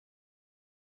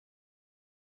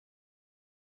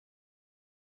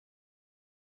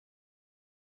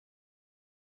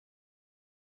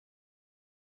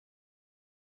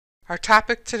Our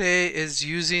topic today is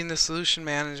using the solution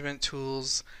management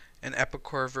tools in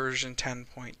Epicor version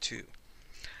 10.2.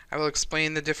 I will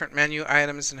explain the different menu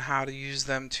items and how to use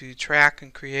them to track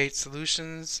and create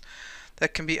solutions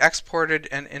that can be exported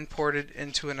and imported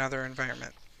into another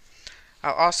environment.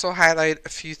 I'll also highlight a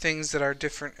few things that are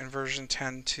different in version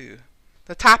 10.2.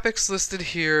 The topics listed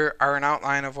here are an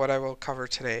outline of what I will cover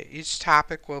today. Each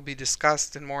topic will be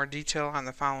discussed in more detail on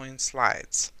the following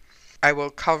slides. I will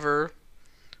cover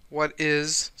what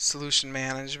is solution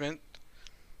management,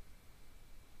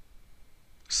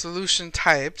 solution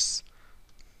types,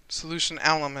 solution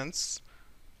elements,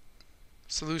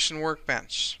 solution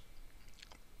workbench,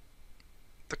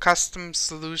 the custom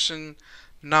solution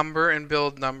number and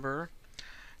build number,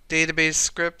 database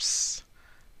scripts,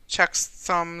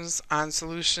 checksums on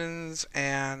solutions,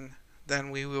 and then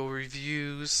we will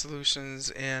review solutions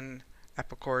in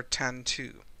Epicor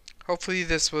 10.2. Hopefully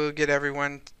this will get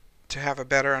everyone to have a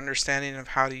better understanding of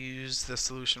how to use the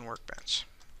solution workbench.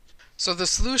 So the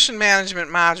solution management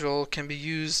module can be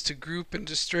used to group and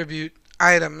distribute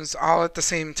items all at the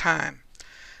same time.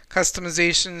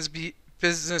 Customizations,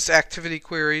 business activity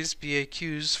queries,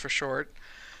 BAQs for short,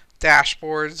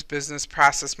 dashboards, business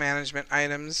process management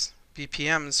items,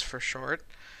 BPMs for short,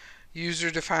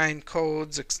 user-defined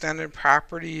codes, extended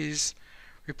properties,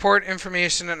 report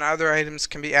information, and other items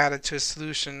can be added to a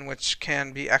solution which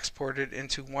can be exported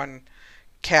into one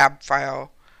CAB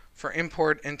file for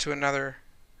import into another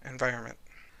environment.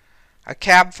 A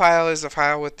CAB file is a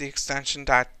file with the extension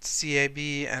 .cab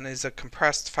and is a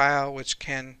compressed file which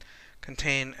can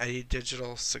contain a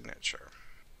digital signature.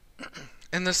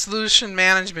 In the solution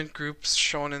management groups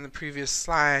shown in the previous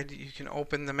slide, you can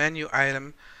open the menu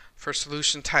item for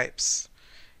solution types.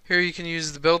 Here you can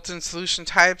use the built-in solution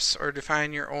types or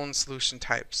define your own solution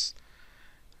types.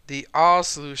 The All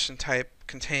solution type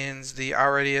contains the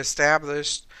already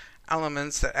established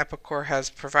elements that Epicor has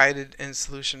provided in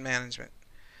solution management.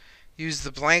 Use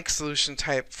the blank solution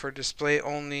type for display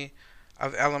only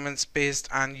of elements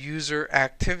based on user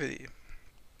activity.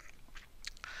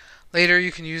 Later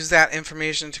you can use that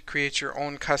information to create your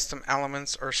own custom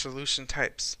elements or solution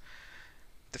types.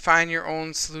 Define your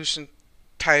own solution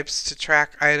types to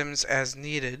track items as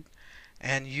needed,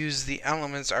 and use the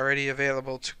elements already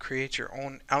available to create your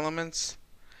own elements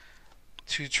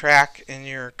to track in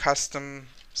your custom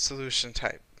solution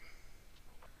type.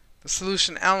 The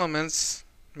solution elements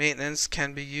maintenance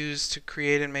can be used to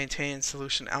create and maintain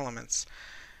solution elements.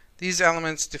 These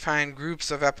elements define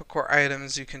groups of Epicor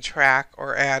items you can track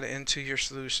or add into your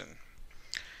solution.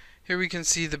 Here we can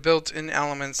see the built-in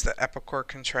elements that Epicor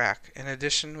can track. In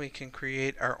addition, we can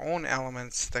create our own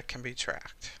elements that can be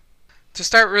tracked. To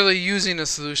start really using a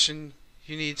solution,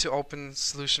 you need to open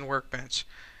Solution Workbench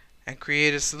and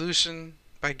create a solution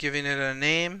by giving it a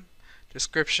name,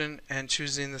 description, and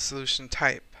choosing the solution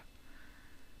type.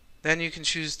 Then you can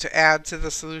choose to add to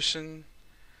the solution,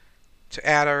 to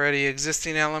add already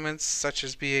existing elements such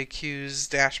as BAQs,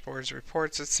 dashboards,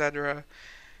 reports, etc.,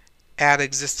 add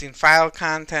existing file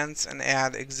contents, and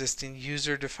add existing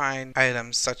user-defined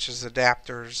items such as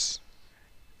adapters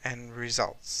and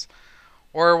results.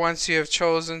 Or once you have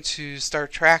chosen to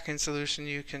start tracking solution,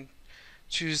 you can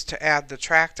choose to add the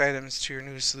tracked items to your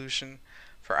new solution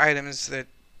for items that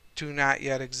do not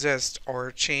yet exist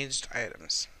or changed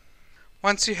items.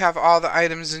 Once you have all the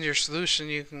items in your solution,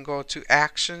 you can go to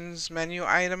Actions menu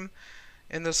item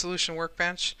in the Solution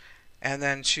Workbench and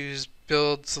then choose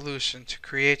Build Solution to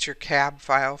create your CAB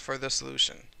file for the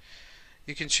solution.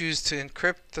 You can choose to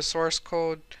encrypt the source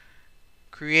code,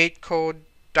 create code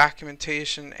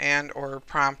documentation, and or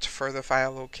prompt for the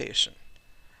file location.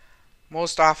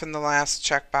 Most often the last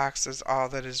checkbox is all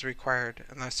that is required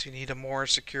unless you need a more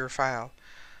secure file.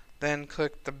 Then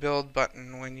click the Build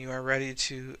button when you are ready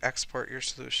to export your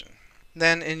solution.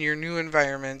 Then in your new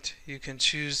environment, you can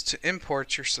choose to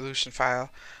import your solution file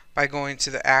by going to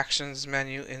the Actions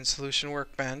menu in Solution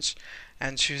Workbench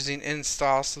and choosing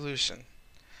Install Solution.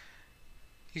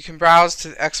 You can browse to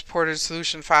the exported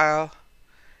solution file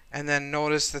and then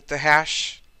notice that the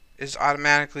hash is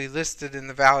automatically listed in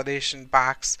the validation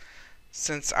box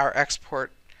since our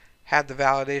export had the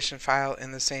validation file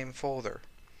in the same folder.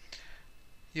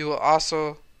 You will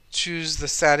also choose the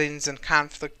settings and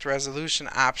conflict resolution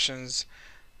options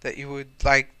that you would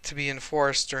like to be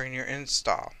enforced during your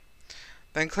install.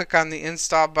 Then click on the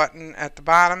Install button at the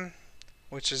bottom,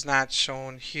 which is not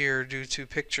shown here due to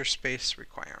picture space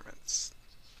requirements.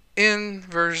 In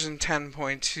version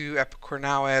 10.2, Epicor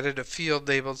now added a field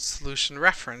labeled Solution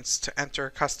Reference to enter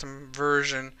a custom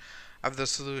version of the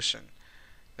solution.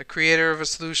 The creator of a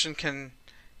solution can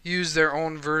use their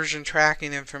own version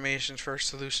tracking information for a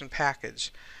solution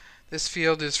package. This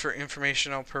field is for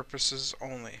informational purposes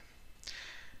only.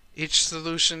 Each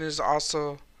solution is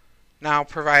also now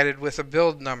provided with a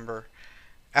build number.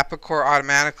 Epicor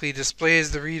automatically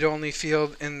displays the read-only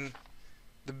field in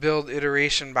the build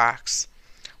iteration box.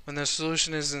 When the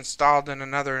solution is installed in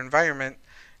another environment,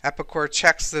 Epicor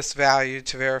checks this value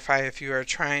to verify if you are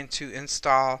trying to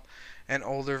install an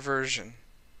older version.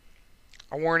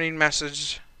 A warning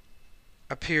message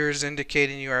appears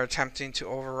indicating you are attempting to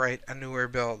overwrite a newer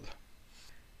build.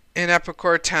 In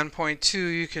Epicor 10.2,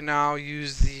 you can now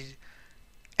use the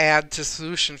Add to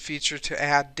Solution feature to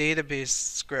add database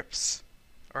scripts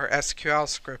or SQL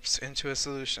scripts into a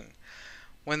solution.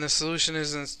 When the solution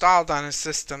is installed on a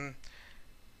system,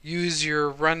 use your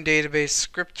Run Database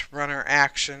Script Runner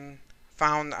action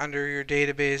found under your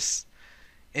database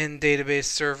in Database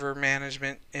Server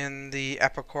Management in the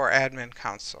Epicor Admin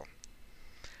Console.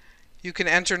 You can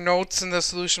enter notes in the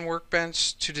Solution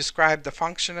Workbench to describe the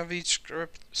function of each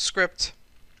script.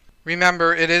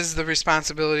 Remember, it is the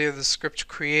responsibility of the script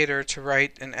creator to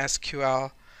write an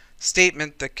SQL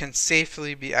statement that can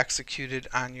safely be executed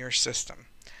on your system.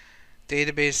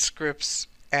 Database scripts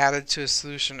added to a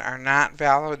solution are not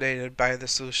validated by the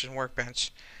Solution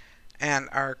Workbench and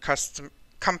are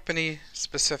company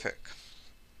specific.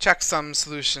 Checksum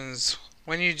solutions.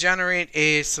 When you generate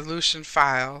a solution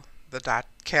file, the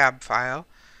 .cab file,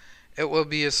 it will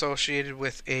be associated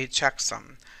with a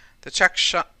checksum. The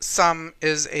checksum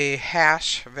is a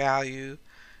hash value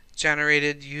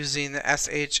generated using the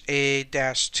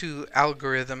SHA-2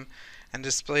 algorithm and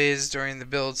displays during the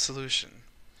build solution.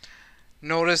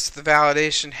 Notice the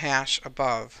validation hash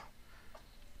above.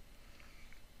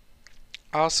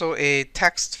 Also, a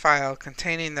text file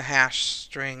containing the hash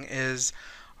string is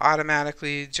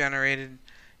automatically generated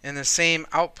in the same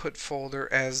output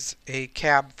folder as a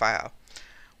cab file.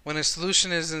 When a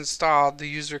solution is installed, the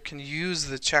user can use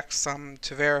the checksum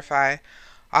to verify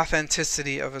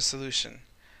authenticity of a solution.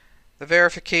 The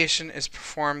verification is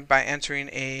performed by entering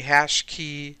a hash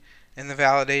key in the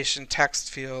validation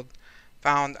text field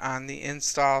found on the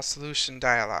Install Solution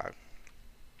dialog.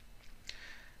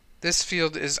 This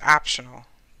field is optional.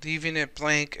 Leaving it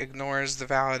blank ignores the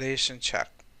validation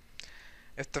check.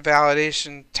 If the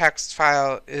validation text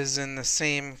file is in the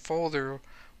same folder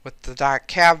with the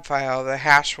 .cab file, the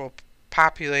hash will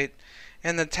populate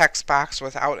in the text box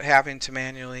without having to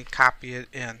manually copy it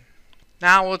in.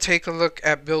 Now we'll take a look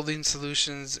at building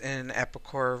solutions in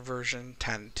Epicor version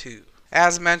 10.2.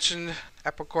 As mentioned,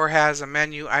 Epicor has a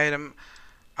menu item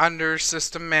under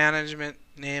System Management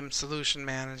named Solution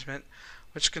Management,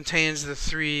 which contains the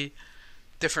 3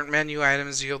 different menu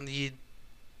items you'll need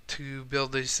to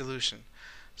build a solution.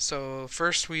 So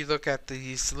first we look at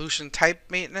the solution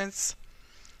type maintenance,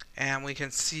 and we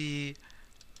can see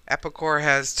Epicor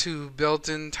has 2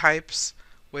 built-in types,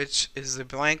 which is the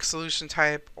blank solution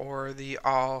type or the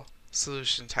all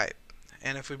solution type.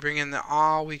 And if we bring in the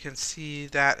all, we can see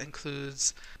that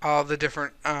includes all the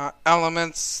different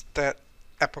elements that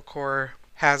Epicor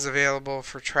has available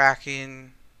for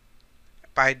tracking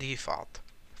by default.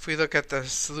 If we look at the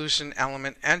solution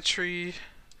element entry,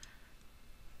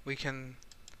 we can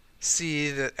see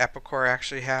that Epicor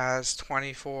actually has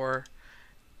 24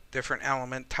 different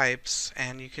element types,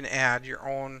 and you can add your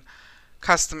own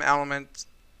custom elements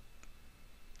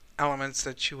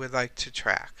that you would like to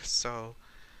track. So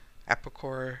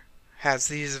Epicor has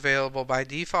these available by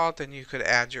default, and you could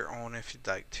add your own if you'd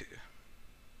like to.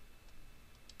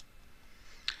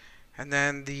 And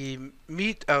then the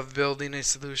meat of building a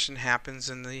solution happens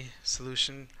in the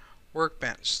Solution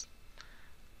Workbench.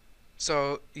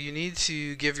 So you need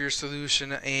to give your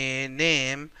solution a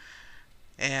name,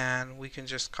 and we can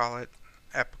just call it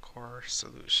Epicor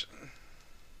Solution.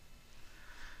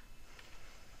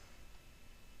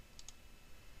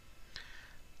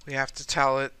 We have to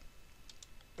tell it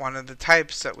one of the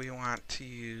types that we want to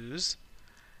use,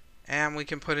 and we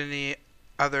can put any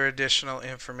other additional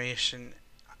information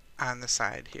on the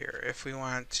side here. If we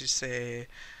want to say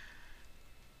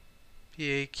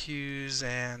BAQs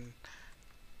and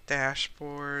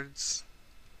dashboards,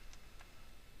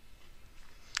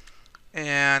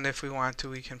 and if we want to,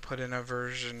 we can put in a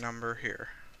version number here.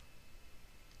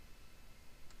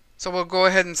 So we'll go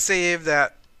ahead and save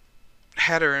that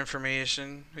header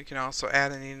information. We can also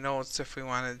add any notes if we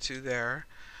wanted to there.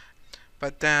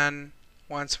 But then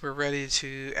once we're ready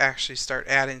to actually start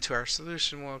adding to our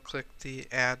solution, we'll click the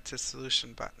Add to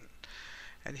Solution button.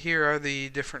 And here are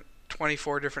the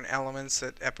 24 different elements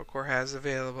that Epicor has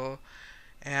available.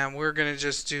 And we're going to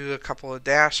just do a couple of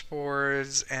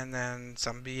dashboards and then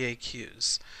some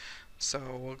BAQs. So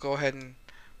we'll go ahead and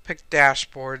pick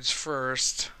dashboards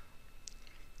first.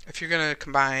 If you're going to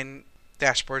combine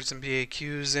dashboards and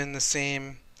BAQs in the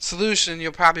same solution,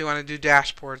 you'll probably want to do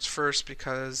dashboards first,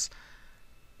 because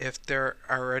if there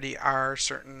already are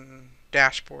certain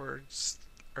dashboards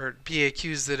or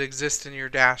BAQs that exist in your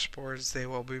dashboards, they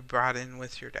will be brought in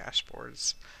with your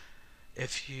dashboards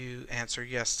if you answer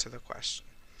yes to the question.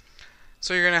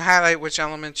 So you're going to highlight which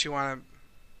elements you want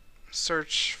to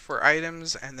search for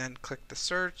items, and then click the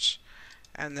search,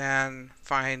 and then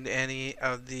find any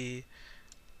of the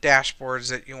dashboards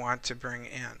that you want to bring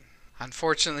in.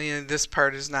 Unfortunately, this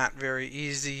part is not very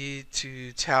easy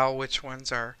to tell which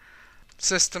ones are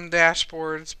system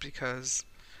dashboards, because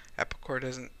Epicor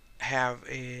doesn't have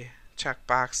a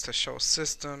checkbox to show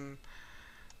system,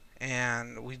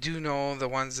 and we do know the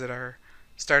ones that are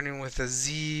starting with a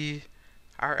Z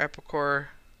are Epicor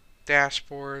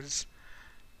dashboards.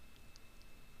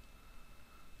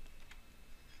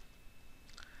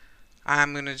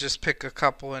 I'm going to just pick a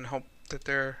couple and hope that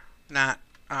they're not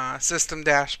system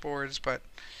dashboards, but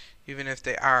even if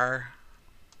they are,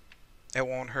 it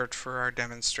won't hurt for our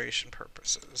demonstration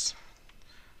purposes.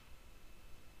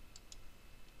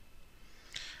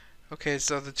 Okay,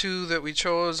 so the two that we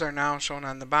chose are now shown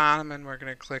on the bottom, and we're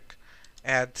going to click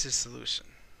Add to Solution.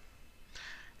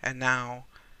 And now,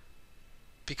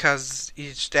 because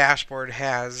each dashboard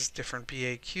has different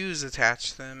BAQs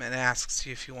attached to them, it asks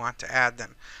you if you want to add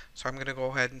them. So I'm going to go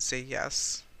ahead and say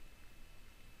yes.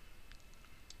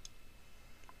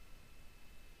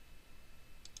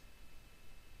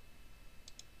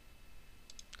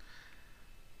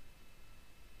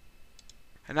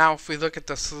 And now if we look at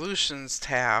the Solutions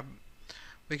tab,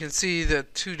 we can see the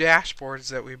two dashboards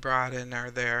that we brought in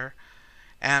are there,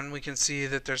 and we can see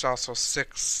that there's also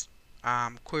 6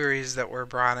 queries that were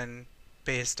brought in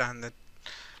based on the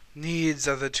needs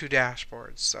of the two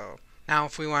dashboards. So now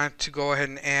if we want to go ahead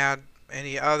and add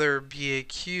any other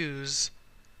BAQs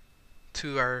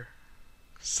to our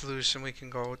solution, we can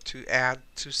go to Add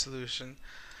to Solution,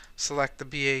 select the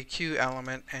BAQ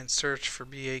element, and search for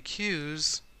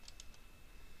BAQs.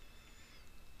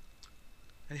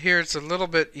 And here it's a little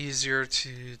bit easier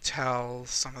to tell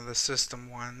some of the system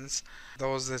ones.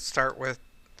 Those that start with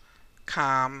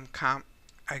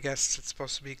I guess it's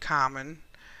supposed to be common,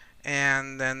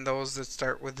 and then those that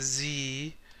start with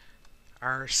Z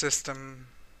are system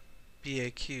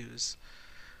BAQs.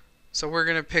 So we're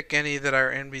going to pick any that are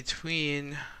in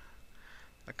between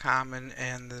the common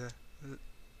and the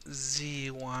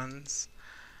Z ones.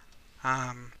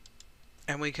 And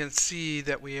we can see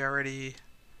that we already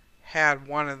had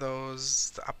one of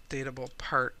those, the updatable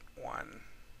part 1.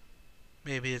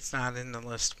 Maybe it's not in the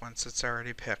list once it's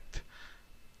already picked.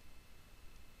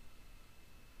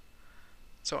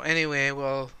 So anyway,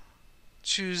 we'll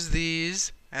choose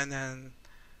these and then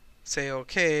say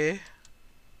OK.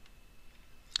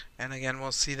 And again,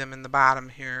 we'll see them in the bottom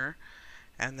here.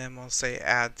 And then we'll say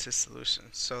Add to Solution.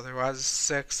 So there was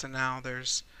 6, and now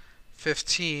there's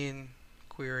 15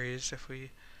 queries. If we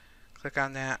click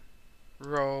on that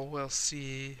row, we'll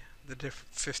see the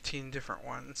 15 different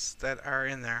ones that are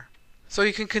in there. So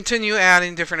you can continue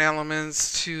adding different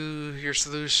elements to your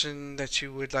solution that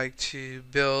you would like to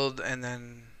build and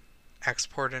then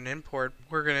export and import.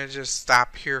 We're going to just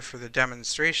stop here for the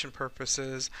demonstration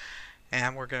purposes,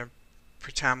 and we're going to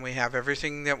pretend we have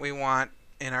everything that we want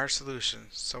in our solution.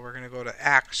 So we're going to go to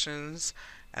Actions,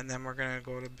 and then we're going to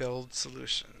go to Build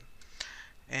Solution.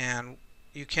 And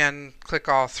you can click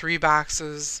all 3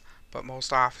 boxes, but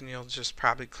most often you'll just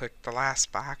probably click the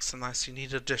last box unless you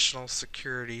need additional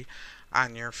security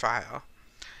on your file.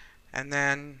 And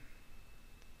then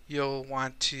you'll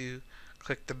want to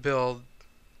click the Build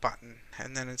button,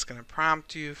 and then it's going to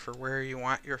prompt you for where you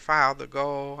want your file to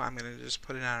go. I'm going to just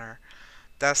put it on our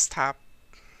desktop,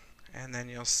 and then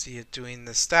you'll see it doing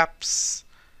the steps,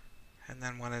 and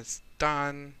then when it's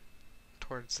done,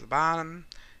 towards the bottom,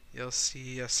 you'll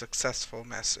see a successful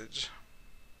message.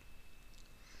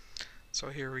 So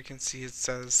here we can see it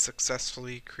says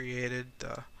successfully created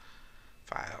the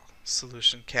file,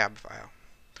 solution cab file.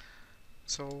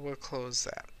 So we'll close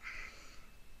that.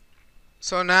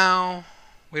 So now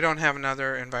we don't have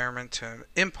another environment to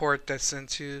import this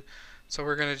into, so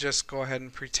we're going to just go ahead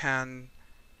and pretend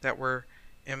that we're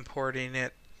importing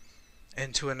it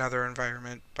into another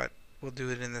environment, but we'll do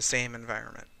it in the same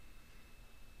environment.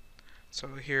 So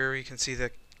here you can see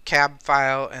the cab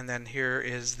file, and then here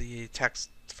is the text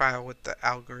file with the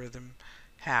algorithm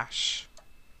hash.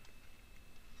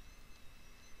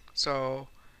 So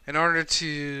in order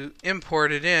to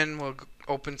import it in, we'll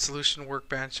open Solution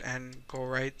Workbench and go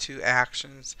right to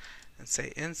Actions and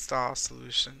say Install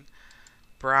Solution.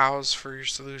 Browse for your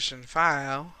solution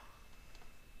file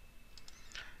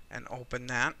and open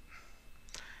that.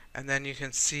 and then you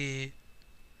can see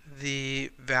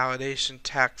the validation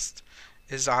text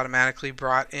is automatically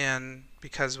brought in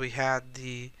because we had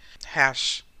the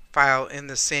hash file in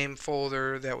the same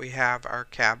folder that we have our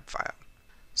cab file.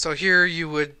 So here you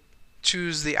would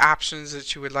choose the options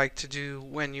that you would like to do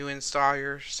when you install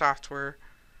your software,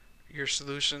 your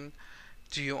solution.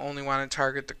 Do you only want to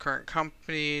target the current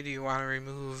company? Do you want to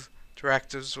remove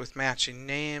directives with matching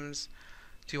names?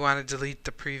 Do you want to delete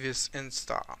the previous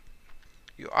install?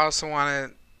 You also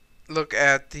want to look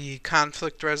at the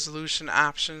conflict resolution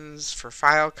options for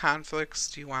file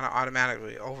conflicts. Do you want to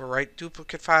automatically overwrite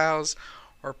duplicate files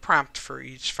or prompt for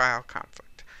each file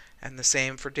conflict? And the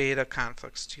same for data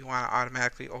conflicts. Do you want to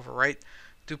automatically overwrite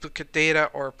duplicate data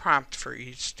or prompt for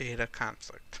each data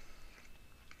conflict?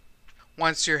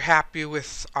 Once you're happy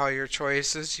with all your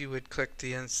choices, you would click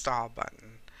the install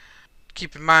button.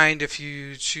 Keep in mind, if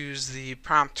you choose the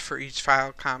prompt for each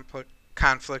file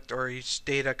conflict or each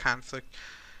data conflict,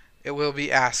 it will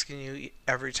be asking you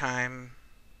every time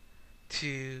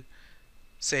to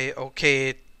say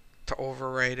okay to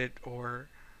overwrite it or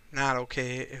not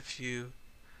okay if you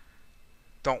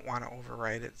don't want to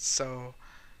overwrite it. So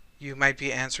you might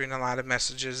be answering a lot of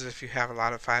messages if you have a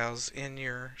lot of files in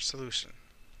your solution.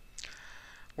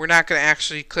 We're not going to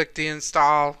actually click the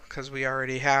install because we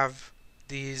already have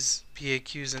these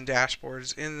BAQs and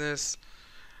dashboards in this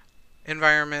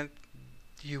environment.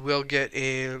 You will get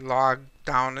a log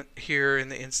down here in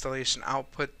the installation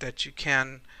output that you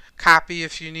can copy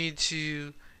if you need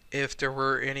to, if there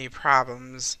were any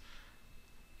problems,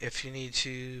 if you need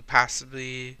to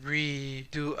possibly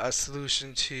redo a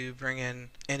solution to bring in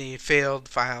any failed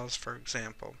files, for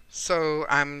example. So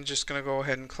I'm just going to go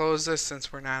ahead and close this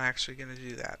since we're not actually going to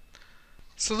do that.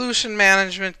 Solution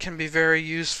management can be very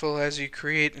useful as you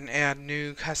create and add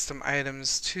new custom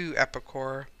items to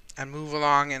Epicor and move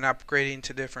along in upgrading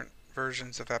to different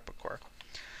versions of Epicor.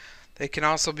 They can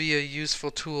also be a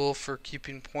useful tool for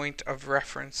keeping point of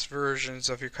reference versions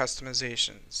of your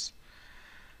customizations.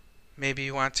 Maybe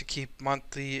you want to keep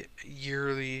monthly,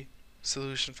 yearly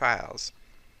solution files.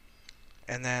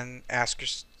 And then ask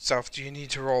yourself, do you need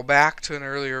to roll back to an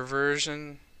earlier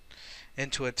version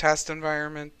into a test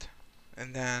environment?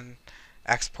 And then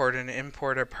export and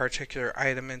import a particular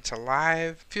item into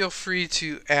live. Feel free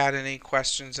to add any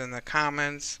questions in the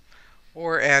comments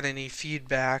or add any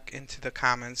feedback into the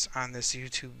comments on this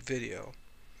YouTube video.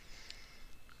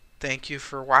 Thank you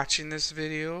for watching this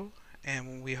video,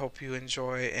 and we hope you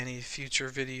enjoy any future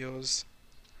videos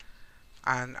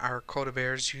on our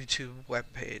CodaBears YouTube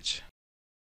webpage.